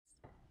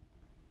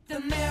The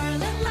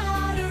Maryland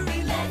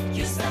Lottery, let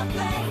yourself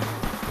play.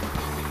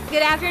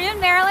 Good afternoon,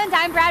 Maryland.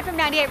 I'm Brad from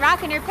 98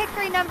 Rock, and your pick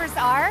three numbers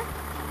are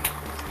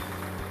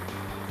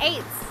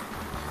 8,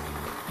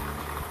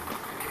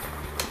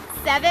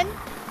 7,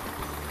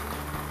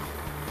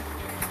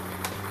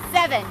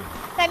 7.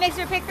 That makes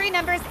your pick three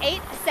numbers 8,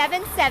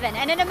 7, 7.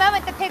 And in a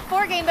moment, the pick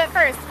four game, but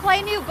first,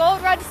 play new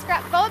Gold Rush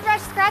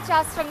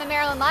scratch-offs from the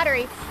Maryland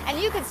Lottery, and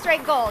you could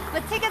straight gold.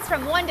 With tickets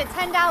from $1 to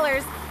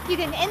 $10, you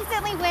can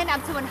instantly win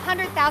up to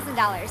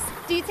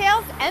 $100,000.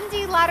 Details,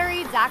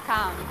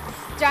 mdlottery.com.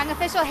 Drawing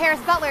official Harris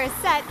Butler is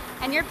set,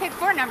 and your pick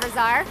four numbers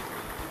are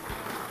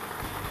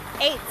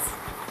 8,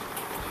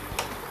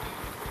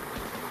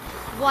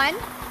 1,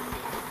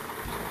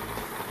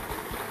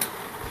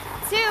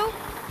 2,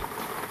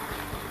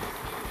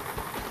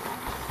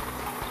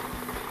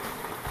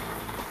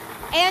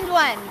 and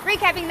 1.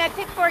 Recapping that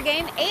pick four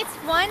game, 8,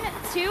 1,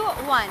 2,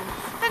 1.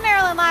 The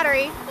Maryland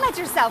Lottery, let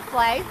yourself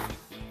play.